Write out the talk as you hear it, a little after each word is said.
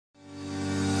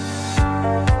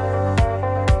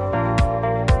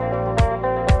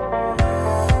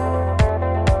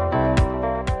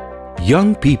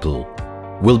Young people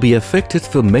will be affected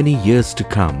for many years to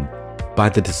come by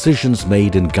the decisions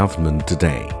made in government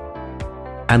today.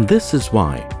 And this is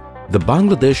why the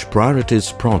Bangladesh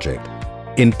Priorities Project,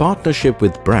 in partnership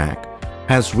with BRAC,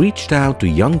 has reached out to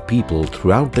young people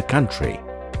throughout the country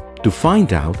to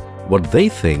find out what they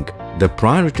think the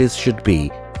priorities should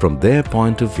be from their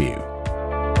point of view.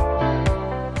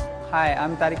 Hi,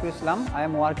 I'm Tariqul Islam. I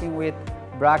am working with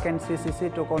BRAC and CCC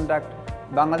to conduct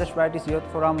Bangladesh Priorities Youth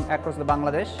Forum across the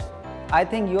Bangladesh. I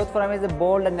think Youth Forum is a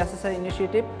bold and necessary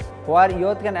initiative where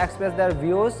youth can express their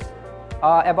views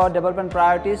about development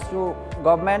priorities to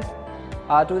government,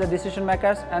 to the decision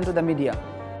makers and to the media.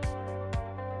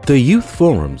 The youth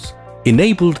forums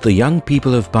enabled the young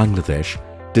people of Bangladesh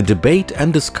to debate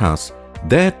and discuss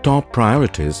their top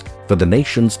priorities for the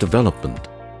nation's development,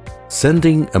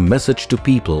 sending a message to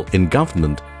people in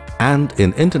government and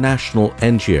in international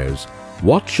NGOs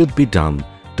what should be done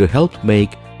to help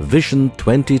make Vision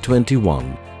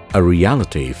 2021 a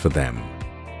reality for them.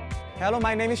 Hello,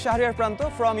 my name is Shahriar Pranto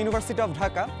from University of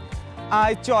Dhaka.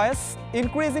 I chose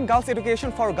increasing girls'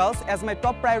 education for girls as my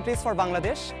top priorities for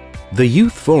Bangladesh. The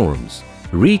youth forums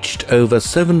reached over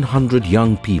 700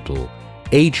 young people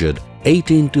aged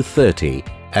 18 to 30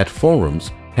 at forums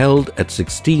held at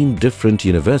 16 different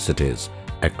universities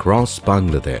across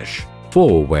Bangladesh.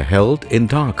 4 were held in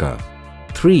Dhaka,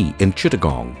 3 in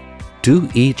Chittagong, 2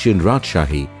 each in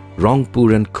Rajshahi,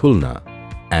 Rangpur and Khulna,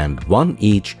 and 1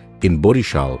 each in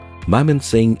Borishal,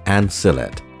 Mymensingh and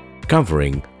Sylhet,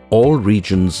 covering all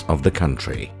regions of the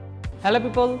country. Hello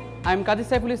people, I am Qazi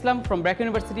Saiful Islam from BRAC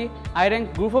University. I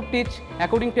rank Group of Teach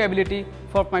according to ability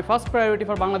for my first priority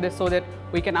for Bangladesh so that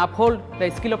we can uphold the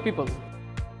skill of people.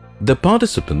 The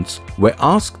participants were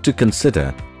asked to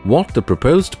consider what the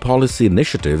proposed policy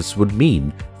initiatives would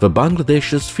mean for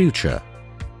Bangladesh's future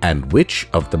and which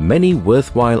of the many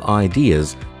worthwhile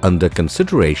ideas under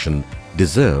consideration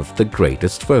deserve the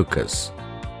greatest focus.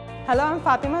 Hello, I'm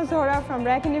Fatima Zohra from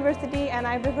BRAC University and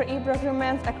I prefer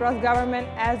e-procurements across government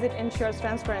as it ensures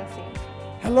transparency.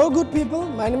 Hello good people,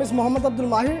 my name is Mohammad Abdul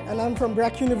Mahir and I'm from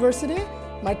BRAC University.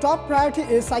 My top priority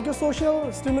is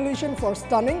psychosocial stimulation for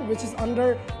stunning, which is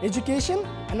under education,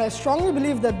 and I strongly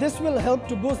believe that this will help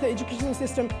to boost the education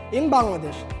system in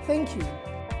Bangladesh. Thank you.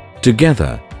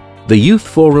 Together, the Youth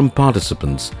Forum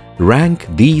participants rank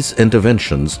these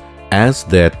interventions as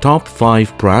their top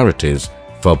 5 priorities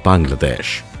for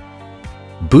Bangladesh.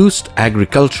 Boost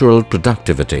agricultural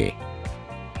productivity,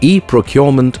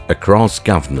 e-procurement across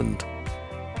government,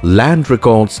 land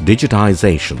records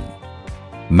digitization,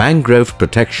 mangrove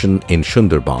protection in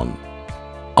Sundarban,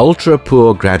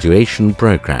 ultra-poor graduation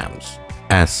programs.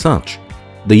 As such,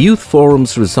 the Youth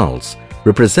Forum's results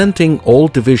representing all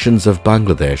divisions of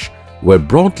Bangladesh were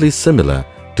broadly similar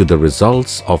to the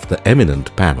results of the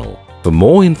eminent panel. For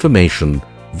more information,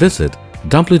 visit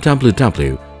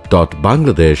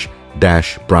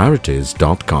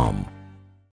www.bangladesh-priorities.com.